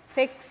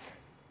 6,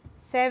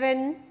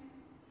 7,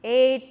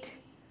 8,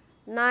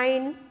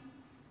 9,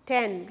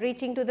 10.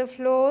 Reaching to the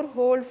floor,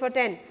 hold for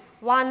 10.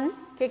 1,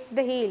 kick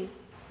the heel.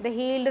 The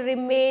heel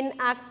remain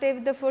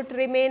active, the foot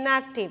remain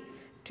active.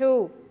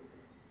 2,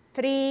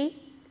 3,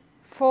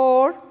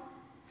 4,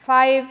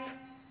 5,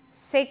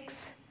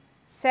 6,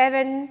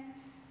 7,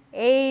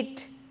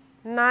 8,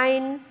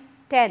 9,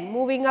 10.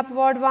 Moving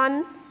upward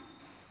 1,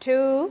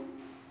 2,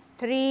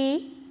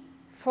 3,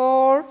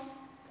 4,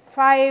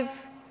 5,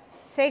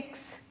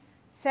 6,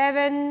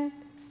 7,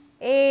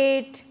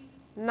 8,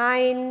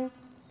 9,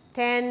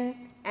 10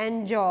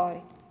 and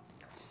join.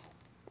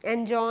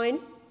 And join.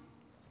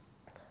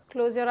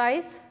 Close your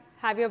eyes,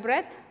 have your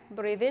breath,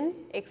 breathe in,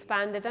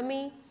 expand the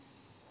tummy.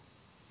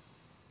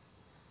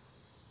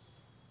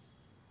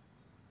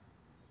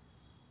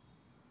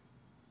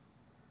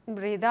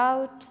 Breathe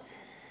out.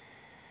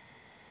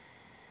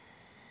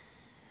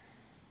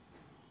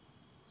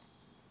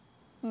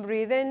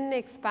 Breathe in,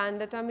 expand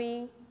the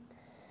tummy.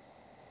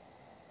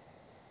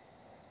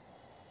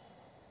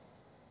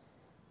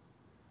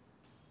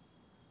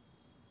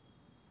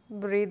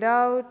 Breathe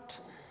out.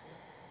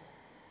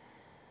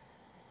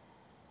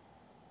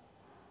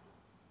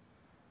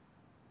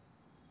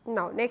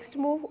 Now, next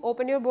move,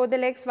 open your both the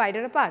legs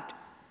wider apart.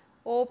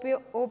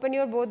 Open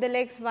your both the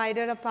legs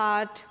wider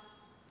apart.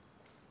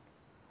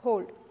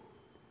 Hold.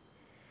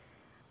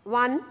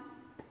 1,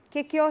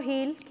 kick your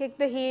heel, kick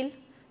the heel.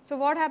 So,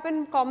 what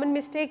happened, common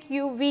mistake,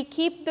 we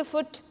keep the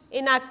foot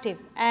inactive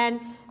and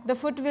the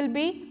foot will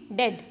be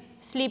dead,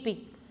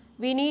 sleeping.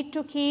 We need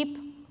to keep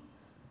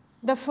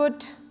the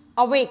foot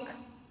awake.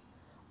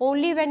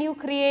 Only when you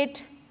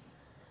create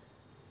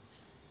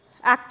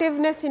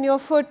activeness in your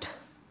foot,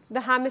 the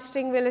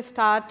hamstring will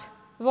start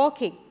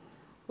working.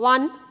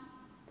 1,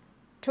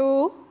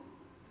 2,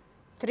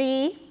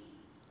 3,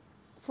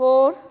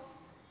 4,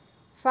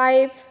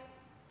 5,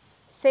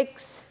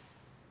 6,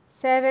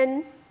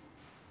 7,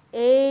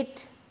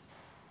 8,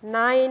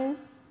 9,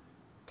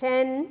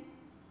 10,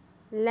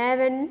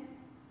 11,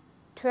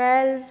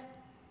 12,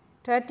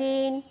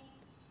 13,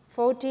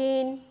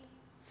 14,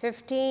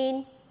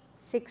 15,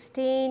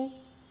 16,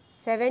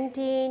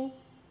 17,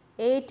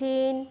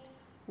 18,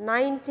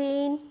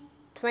 19,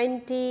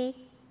 20,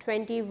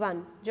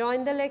 21.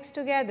 Join the legs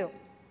together.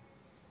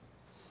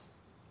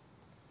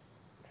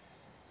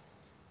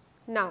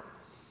 Now,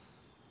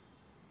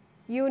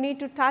 you need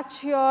to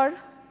touch your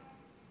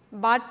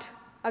butt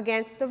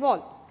against the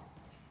wall.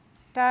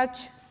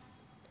 Touch,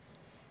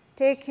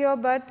 take your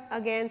butt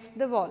against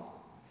the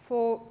wall.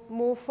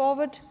 Move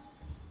forward.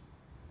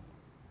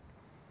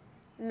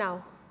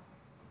 Now,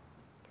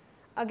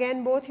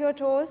 again both your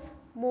toes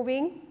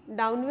moving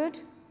downward.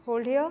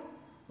 Hold here.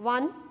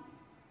 1,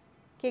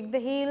 kick the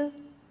heel.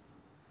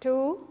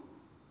 2,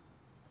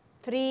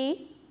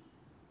 3,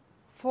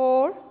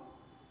 4,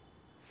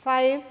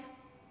 5,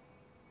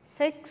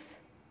 6,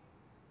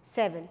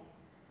 7.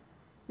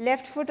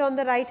 Left foot on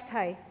the right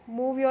thigh.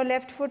 Move your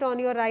left foot on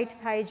your right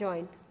thigh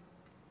joint.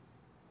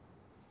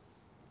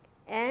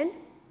 And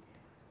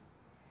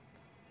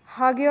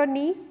hug your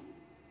knee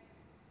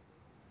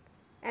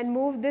and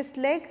move this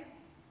leg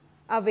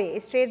away.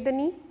 Straight the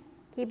knee.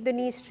 Keep the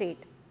knee straight.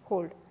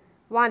 Hold.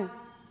 1,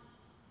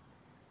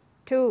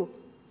 2,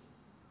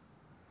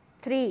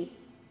 3.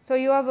 So,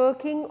 you are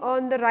working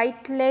on the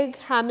right leg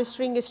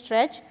hamstring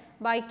stretch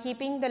by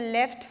keeping the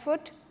left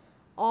foot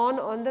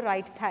on the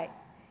right thigh.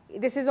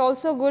 This is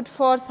also good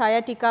for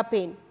sciatica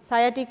pain.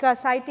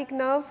 Sciatic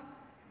nerve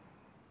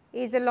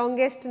is the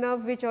longest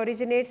nerve which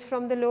originates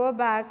from the lower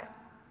back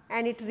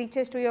and it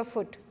reaches to your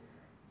foot.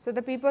 So,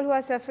 the people who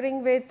are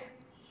suffering with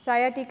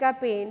sciatica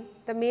pain,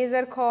 the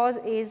major cause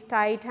is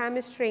tight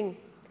hamstring.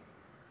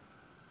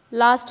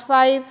 Last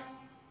 5,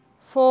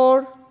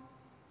 4,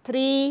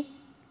 3,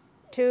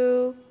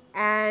 2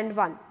 and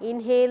 1.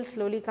 Inhale,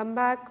 slowly come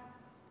back.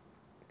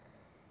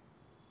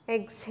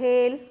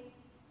 Exhale,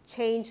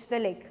 change the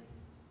leg.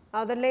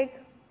 Other leg.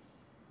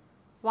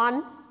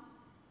 1,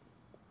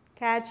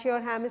 catch your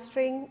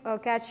hamstring or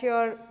catch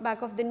your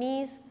back of the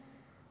knees,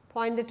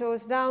 point the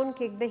toes down,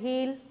 kick the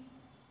heel,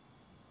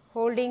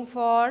 holding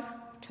for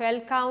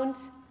 12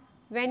 counts.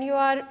 When you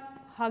are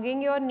hugging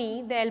your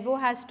knee, the elbow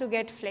has to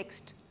get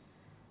flexed.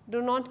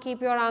 Do not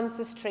keep your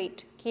arms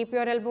straight. Keep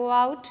your elbow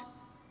out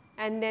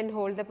and then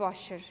hold the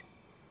posture.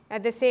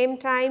 At the same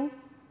time,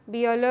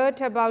 be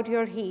alert about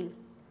your heel.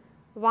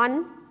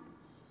 1,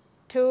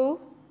 2,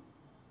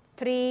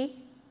 3,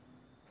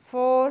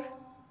 4,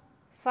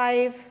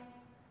 5,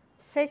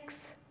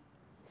 6,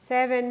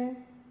 7,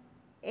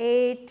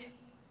 8,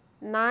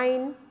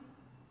 9,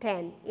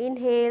 10.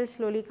 Inhale,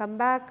 slowly come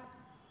back.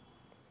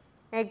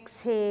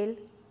 Exhale,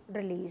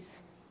 release.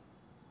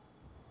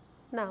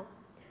 Now,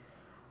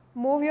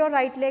 move your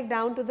right leg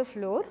down to the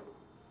floor.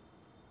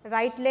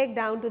 Right leg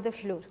down to the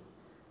floor.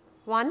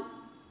 1,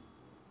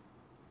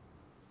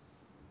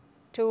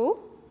 2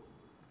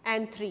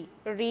 and 3.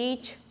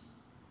 Reach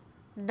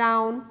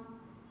down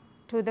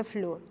to the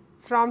floor.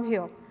 From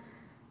here,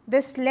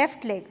 this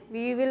left leg,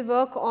 we will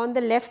work on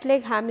the left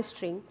leg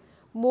hamstring.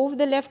 Move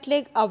the left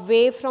leg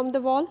away from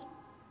the wall.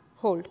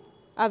 Hold.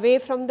 Away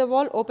from the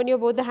wall, open your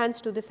both the hands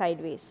to the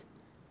sideways.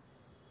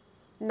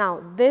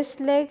 Now, this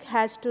leg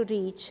has to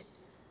reach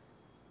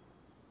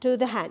to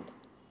the hand.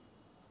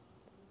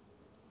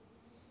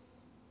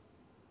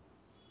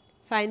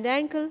 Find the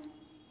ankle.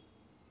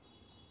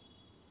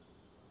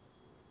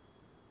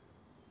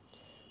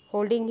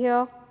 Holding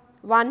here.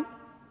 1.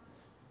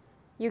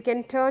 You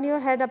can turn your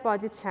head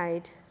opposite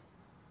side.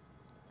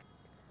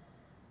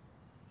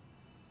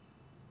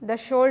 The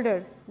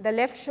shoulder, the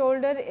left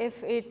shoulder,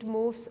 if it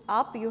moves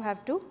up, you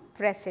have to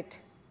press it.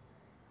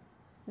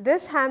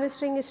 This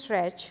hamstring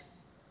stretch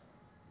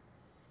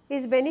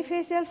is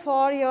beneficial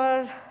for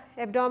your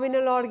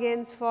abdominal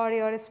organs, for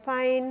your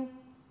spine,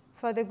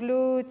 for the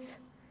glutes,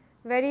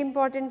 very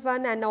important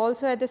one, and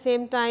also at the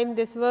same time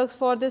this works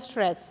for the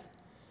stress.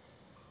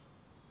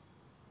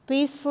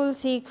 Peaceful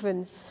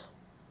sequence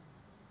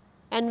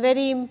and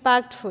very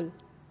impactful.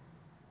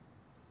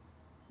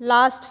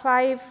 Last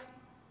 5,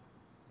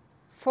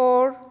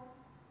 4,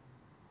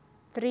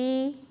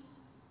 3,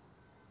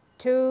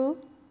 2,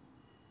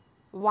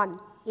 1.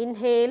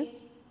 Inhale,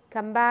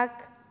 come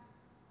back,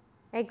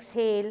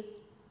 exhale,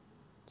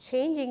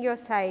 changing your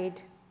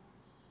side,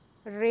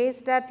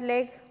 raise that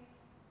leg,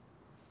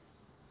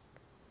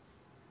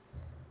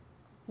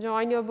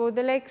 join your both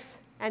the legs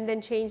and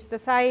then change the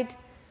side.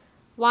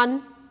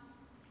 1,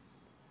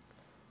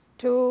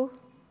 2,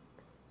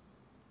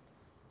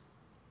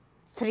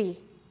 3.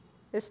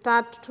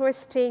 Start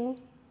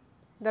twisting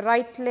the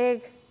right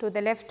leg to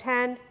the left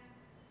hand.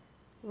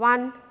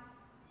 1,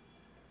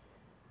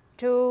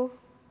 2.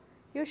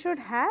 You should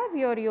have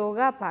your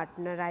yoga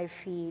partner, I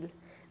feel,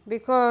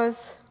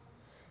 because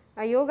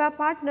a yoga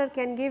partner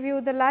can give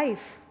you the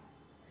life,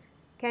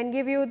 can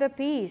give you the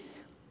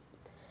peace.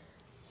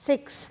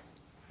 6.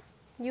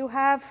 You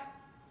have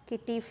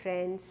kitty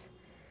friends,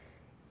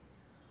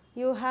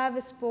 you have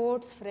a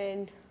sports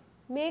friend.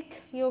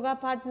 Make yoga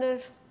partner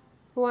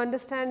who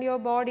understand your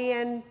body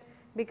and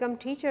become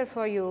teacher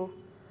for you.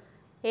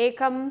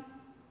 Ekam,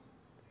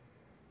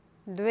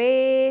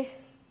 Dve,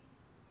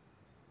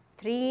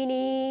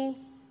 Trini,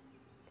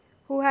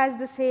 who has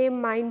the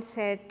same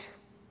mindset,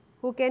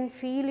 who can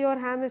feel your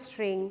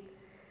hamstring,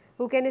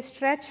 who can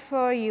stretch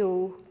for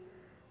you.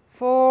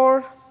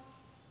 4,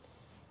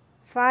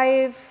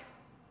 5,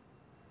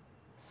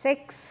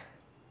 6.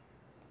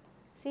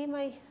 See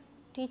my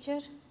teacher,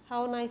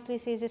 how nicely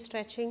she is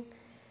stretching.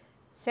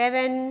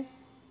 7,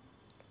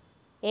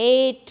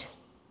 8,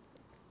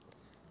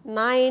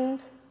 9,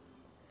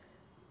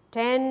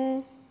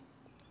 10,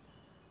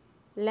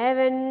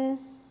 11,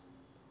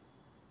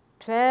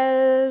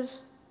 12,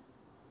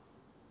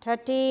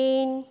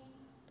 13,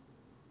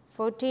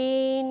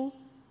 14,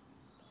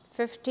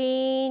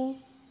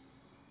 15,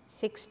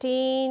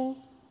 16,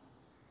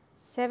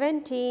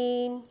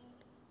 17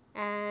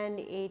 and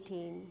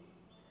 18.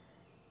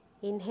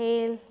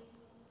 Inhale,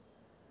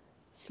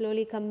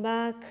 slowly come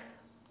back,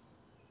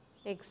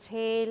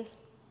 exhale,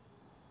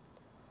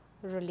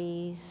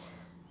 release,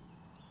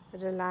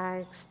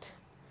 relaxed.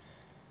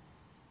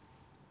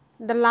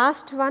 The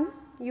last one,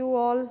 you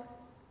all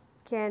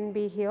can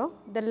be here.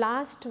 The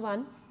last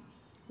one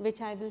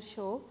which I will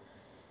show,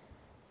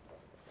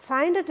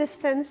 find a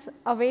distance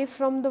away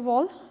from the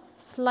wall,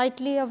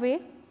 slightly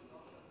away,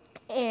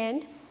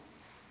 and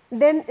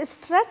then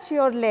stretch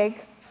your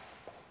leg,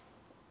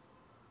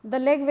 the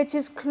leg which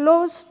is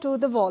close to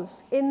the wall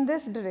in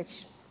this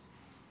direction,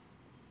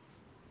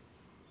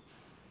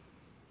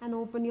 and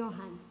open your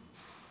hands.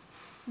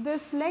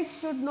 This leg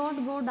should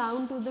not go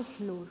down to the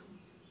floor.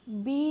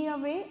 Be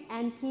away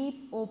and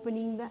keep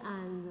opening the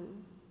angle.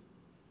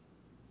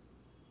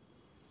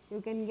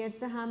 You can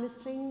get the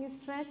hamstring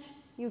stretch.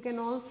 You can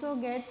also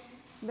get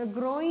the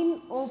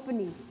groin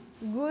opening,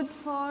 good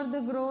for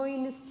the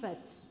groin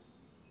stretch.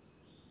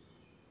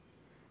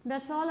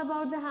 That's all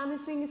about the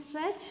hamstring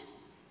stretch.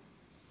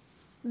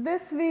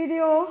 This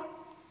video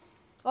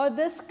or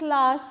this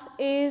class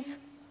is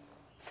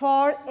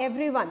for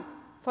everyone,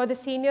 for the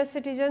senior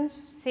citizens,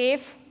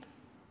 safe,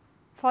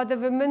 for the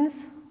women,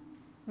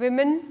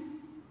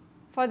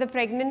 for the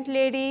pregnant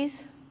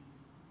ladies,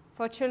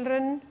 for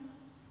children,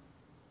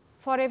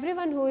 for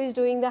everyone who is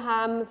doing the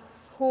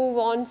who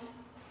wants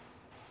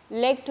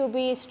leg to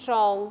be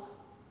strong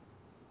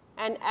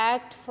and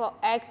act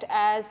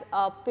as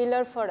a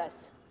pillar for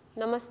us.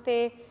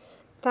 Namaste.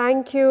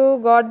 Thank you.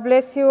 God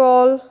bless you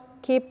all.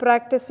 Keep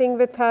practicing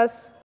with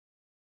us.